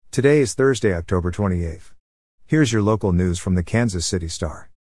Today is Thursday, October 28th. Here's your local news from the Kansas City Star.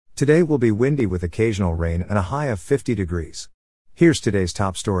 Today will be windy with occasional rain and a high of 50 degrees. Here's today's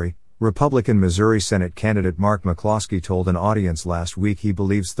top story. Republican Missouri Senate candidate Mark McCloskey told an audience last week he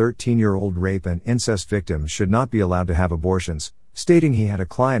believes 13-year-old rape and incest victims should not be allowed to have abortions, stating he had a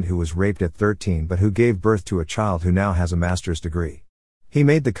client who was raped at 13 but who gave birth to a child who now has a master's degree. He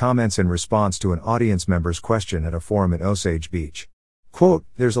made the comments in response to an audience member's question at a forum in Osage Beach. Quote,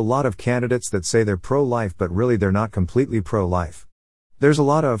 "There's a lot of candidates that say they're pro-life but really they're not completely pro-life. There's a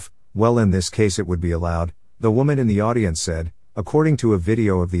lot of, well, in this case it would be allowed," the woman in the audience said, according to a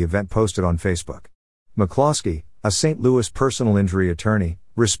video of the event posted on Facebook. McCloskey, a St. Louis personal injury attorney,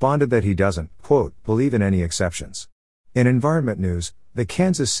 responded that he doesn't, quote, "believe in any exceptions." In environment news, the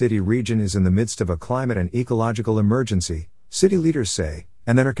Kansas City region is in the midst of a climate and ecological emergency, city leaders say,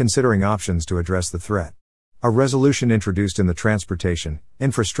 and then are considering options to address the threat. A resolution introduced in the Transportation,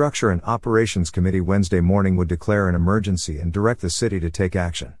 Infrastructure and Operations Committee Wednesday morning would declare an emergency and direct the city to take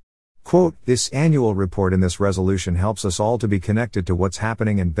action. Quote, "This annual report in this resolution helps us all to be connected to what's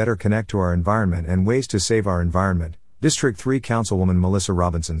happening and better connect to our environment and ways to save our environment," District 3 Councilwoman Melissa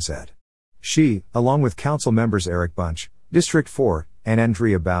Robinson said. She, along with council members Eric Bunch, District 4, and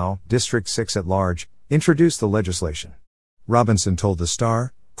Andrea Bow, District 6 at large, introduced the legislation. Robinson told the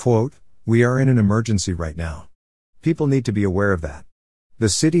Star, quote, "We are in an emergency right now. People need to be aware of that. The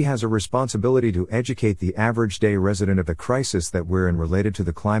city has a responsibility to educate the average day resident of the crisis that we're in related to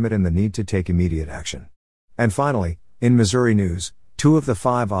the climate and the need to take immediate action." And finally, in Missouri news, 2 of the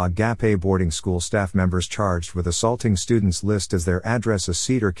 5 Agape boarding school staff members charged with assaulting students list as their address a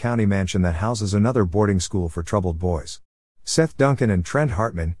Cedar County mansion that houses another boarding school for troubled boys. Seth Duncan and Trent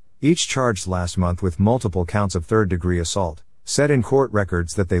Hartman, each charged last month with multiple counts of third-degree assault, said in court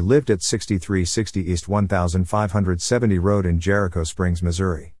records that they lived at 6360 East 1570 Road in Jericho Springs,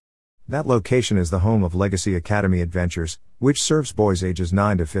 Missouri. That location is the home of Legacy Academy Adventures, which serves boys ages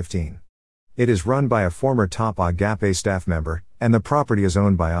 9 to 15. It is run by a former top Agape staff member, and the property is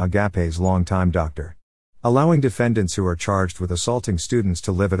owned by Agape's longtime doctor. Allowing defendants who are charged with assaulting students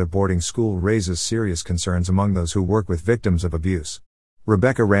to live at a boarding school raises serious concerns among those who work with victims of abuse.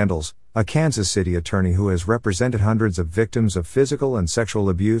 Rebecca Randalls, a Kansas City attorney who has represented hundreds of victims of physical and sexual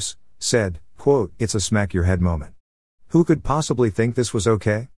abuse, said, quote, "It's a smack your head moment. Who could possibly think this was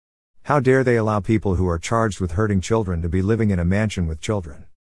okay? How dare they allow people who are charged with hurting children to be living in a mansion with children?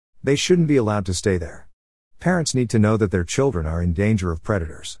 They shouldn't be allowed to stay there. Parents need to know that their children are in danger of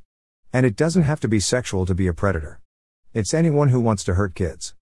predators. And it doesn't have to be sexual to be a predator. It's anyone who wants to hurt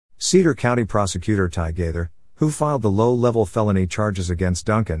kids." Cedar County Prosecutor Ty Gaither, who filed the low-level felony charges against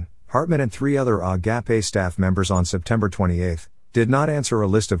Duncan, Hartman and 3 other Agape staff members on September 28, did not answer a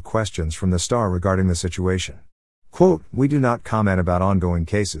list of questions from the Star regarding the situation. Quote, "We do not comment about ongoing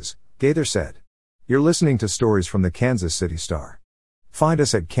cases," Gaither said. You're listening to stories from the Kansas City Star. Find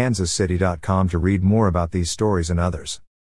us at kansascity.com to read more about these stories and others.